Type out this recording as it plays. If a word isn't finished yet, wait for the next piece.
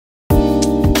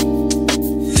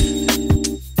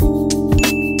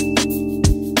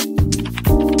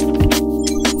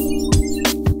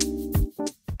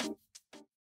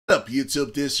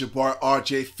YouTube? This is your boy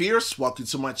RJ Fierce. Welcome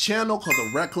to my channel called The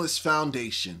Reckless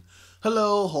Foundation.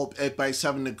 Hello, hope everybody's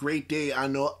having a great day. I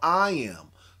know I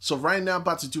am. So right now I'm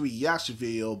about to do a reaction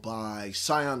video by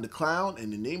Sion the Clown,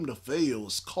 and the name of the video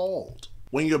is called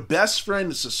When Your Best Friend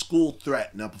is a School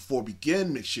Threat. Now before we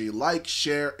begin, make sure you like,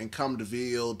 share, and comment the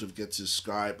video. Don't forget to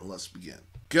subscribe, and let's begin.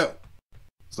 Go.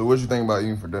 So what you think about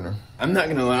eating for dinner? I'm not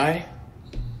gonna lie.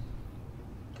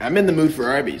 I'm in the mood for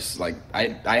Arby's. Like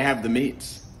I have the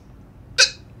meats.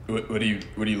 What are you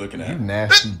looking You at?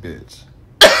 nasty bitch.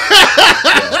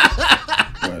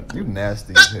 What? You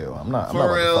nasty as hell. I'm not.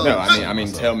 For real? No, I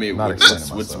mean, tell me Not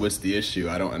what's the issue?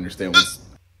 I don't understand. What's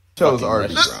chose fucking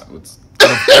Arby's. restaurant? What's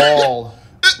Out of all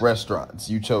restaurants,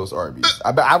 you chose Arby's.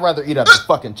 I'd rather eat at the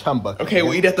fucking chum bucket. okay?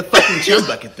 We'll eat at the fucking chum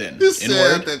bucket then. You said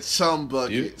N-word. that chum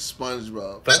bucket, You-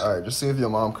 SpongeBob. All right, just see if your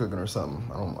mom cooking or something.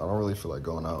 I don't really feel like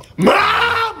going out.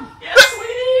 Mom! Yeah,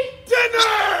 sweetie.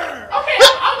 Dinner! Okay,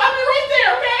 I'll be right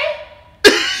there, okay?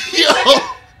 Yo!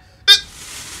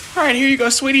 All right, here you go,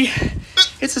 sweetie.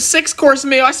 It's a 6-course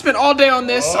meal. I spent all day on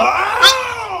this.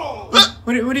 Oh!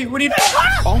 What do you?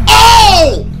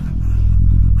 Oh!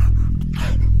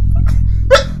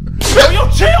 Yo,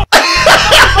 chill!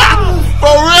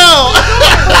 For real!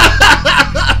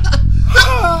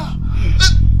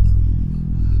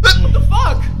 What the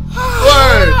fuck?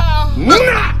 Word!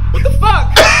 What the fuck?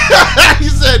 He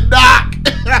said knock!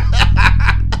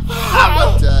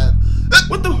 I'm dead.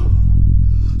 What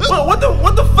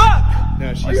the fuck?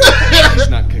 No, she's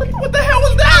not cooking. What the hell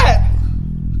was that?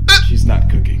 She's not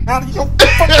cooking. Out of your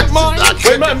fucking mind.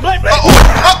 Wait, wait.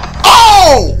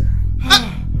 Oh!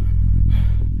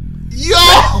 Yo!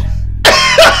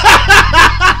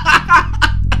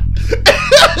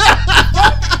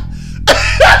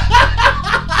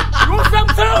 You want some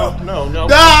too? No. No!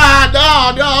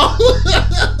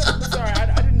 Sorry, I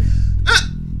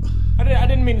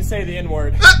didn't mean to say the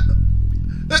N-word.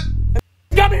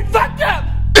 Got me fucked up.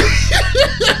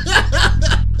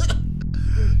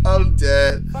 I'm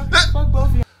dead. Fuck both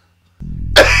of you.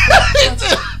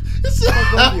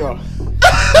 Fuck both of y'all.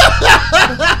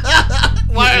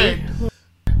 Word.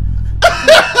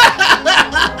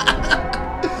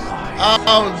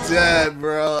 I'm dead,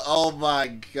 bro. Oh my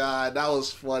god, that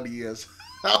was funny as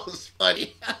that was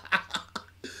funny.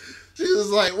 She was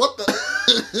like, "What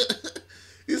the?"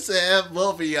 He said, "F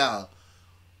both of y'all."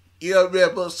 You know, man,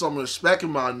 put some respect in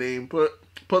my name. Put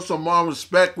some more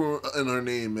respect in her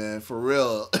name, man. For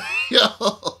real.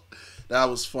 Yo, that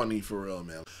was funny for real,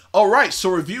 man. All right, so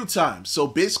review time. So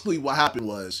basically, what happened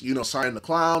was, Sion the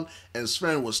Clown and his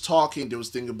friend was talking. They was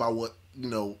thinking about what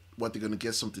they're gonna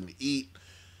get something to eat.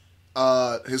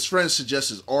 His friend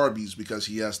suggested Arby's because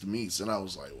he has the meats, and I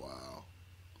was like, wow,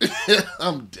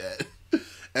 I'm dead.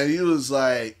 And he was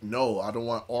like, no, I don't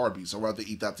want Arby's. I'd rather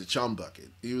eat out the chum bucket.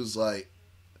 He was like,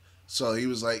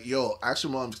 yo,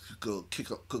 actually, Mom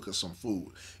cook us some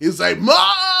food. He was like,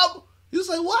 Mom! He was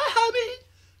like, what, honey?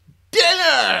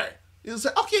 Dinner! He was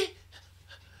like, okay.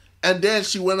 And then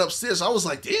she went upstairs. I was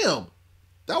like, damn,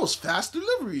 that was fast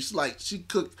delivery. She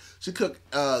cooked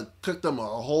them a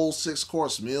whole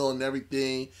 6-course meal and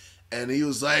everything. And he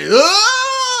was like,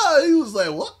 ah! He was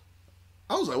like, what?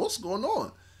 I was like, what's going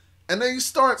on? And then he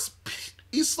starts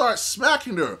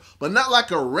smacking her, but not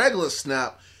like a regular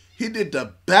snap. He did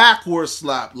the backward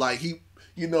slap, like he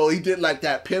did like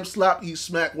that pimp slap. He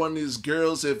smacked one of his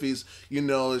girls if if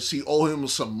she owe him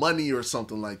some money or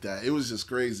something like that. It was just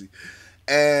crazy.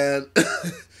 And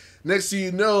next thing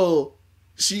you know,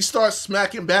 she starts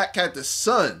smacking back at the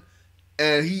son,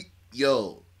 and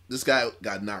this guy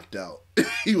got knocked out.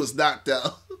 He was knocked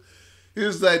out. He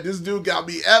was like, this dude got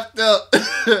me effed up.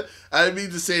 I didn't mean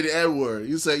to say the N-word.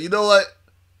 He said, you know what?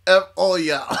 F all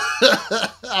y'all.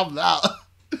 I'm out.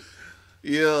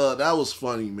 Yeah, that was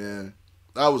funny, man.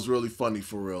 That was really funny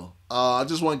for real. I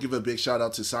just want to give a big shout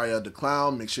out to Sion the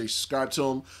Clown. Make sure you subscribe to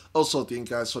him. Also, thank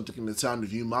you guys for taking the time to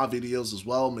view my videos as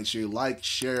well. Make sure you like,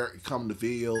 share, and comment the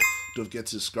video. Don't forget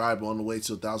to subscribe on the way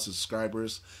to 1,000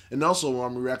 subscribers. And also,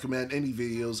 want me to recommend any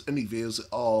videos at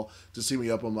all, just hit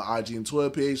me up on my IG and Twitter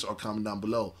page or comment down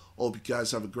below. Hope you guys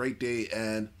have a great day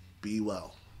and be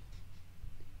well.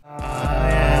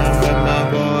 I am with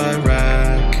my boy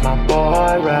Rack.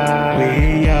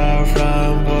 We are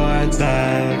from